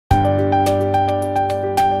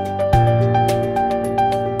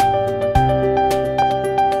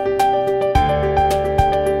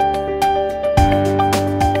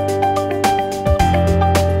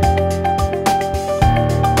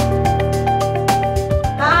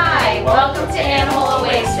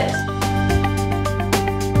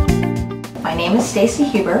name is Stacy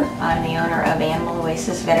Huber. I'm the owner of Animal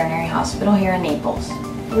Oasis Veterinary Hospital here in Naples.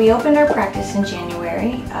 We opened our practice in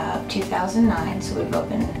January of 2009, so we've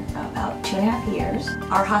opened about 2.5 years.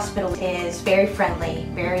 Our hospital is very friendly,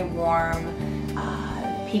 very warm.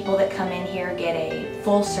 People that come in here get a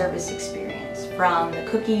full service experience, from the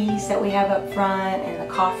cookies that we have up front and the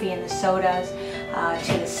coffee and the sodas,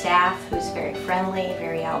 to the staff who's very friendly,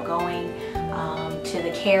 very outgoing, to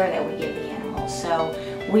the care that we give the animals. So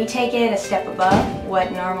we take it a step above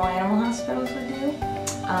what normal animal hospitals would do.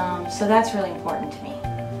 So that's really important to me.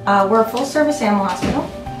 We're a full service animal hospital.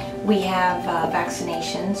 We have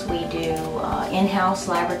vaccinations, we do in-house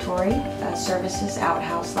laboratory services,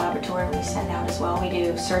 out-house laboratory we send out as well. We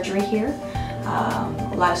do surgery here,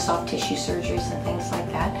 a lot of soft tissue surgeries and things like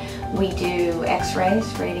that. We do X-rays,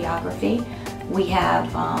 radiography. We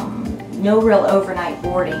have no real overnight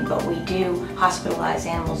boarding, but we do hospitalize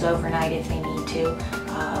animals overnight if they need to,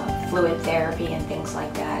 fluid therapy and things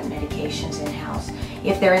like that, medications in-house.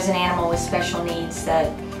 If there is an animal with special needs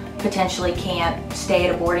that potentially can't stay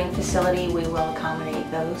at a boarding facility, we will accommodate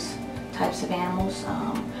those types of animals.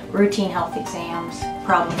 Routine health exams,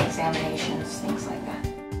 problem examinations, things like that.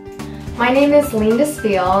 My name is Linda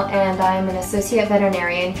Spiel, and I'm an associate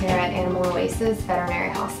veterinarian here at Animal Oasis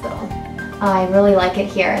Veterinary Hospital. I really like it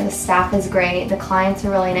here. The staff is great, the clients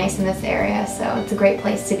are really nice in this area, so it's a great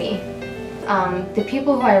place to be. The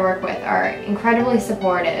people who I work with are incredibly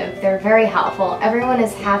supportive, they're very helpful, everyone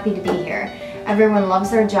is happy to be here. Everyone loves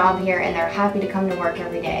their job here and they're happy to come to work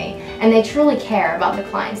every day. And they truly care about the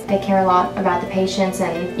clients. They care a lot about the patients,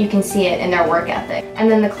 and you can see it in their work ethic.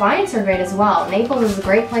 And then the clients are great as well. Naples is a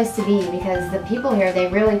great place to be because the people here, they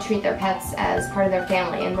really treat their pets as part of their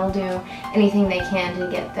family, and they'll do anything they can to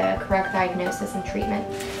get the correct diagnosis and treatment.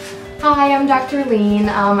 Hi, I'm Dr. Lean.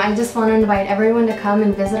 I just want to invite everyone to come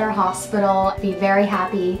and visit our hospital. Be very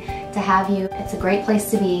happy to have you. It's a great place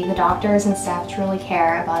to be. The doctors and staff truly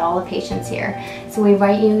care about all the patients here. So we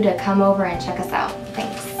invite you to come over and check us out.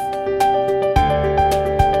 Thanks.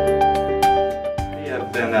 I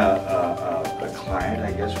have been a client,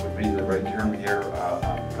 I guess would be the right term here,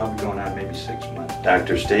 probably going on maybe 6 months.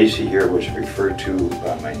 Dr. Stacy here was referred to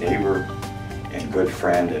by my neighbor and good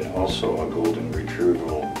friend, and also a golden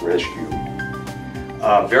retrieval rescue.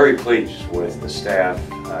 Very pleased with the staff.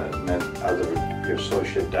 Met the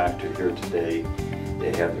associate doctor here today.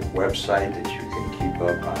 They have the website that you can keep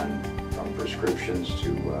up on, from prescriptions to,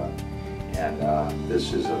 and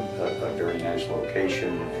this is a very nice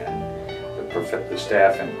location, and the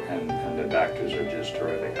staff and the doctors are just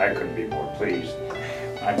terrific. I couldn't be more pleased.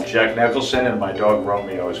 I'm Jack Nicholson, and my dog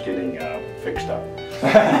Romeo is getting fixed up.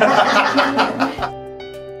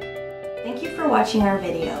 Thank you for watching our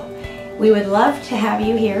video. We would love to have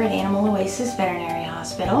you here at Animal Oasis Veterinary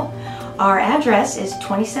Hospital. Our address is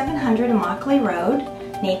 2700 Immokalee Road,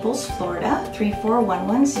 Naples, Florida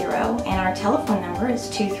 34110, and our telephone number is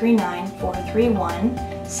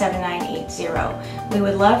 239-431-7980. We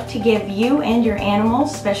would love to give you and your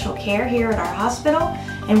animals special care here at our hospital,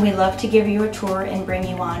 and we love to give you a tour and bring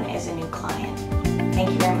you on as a new client. Thank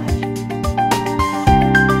you very much.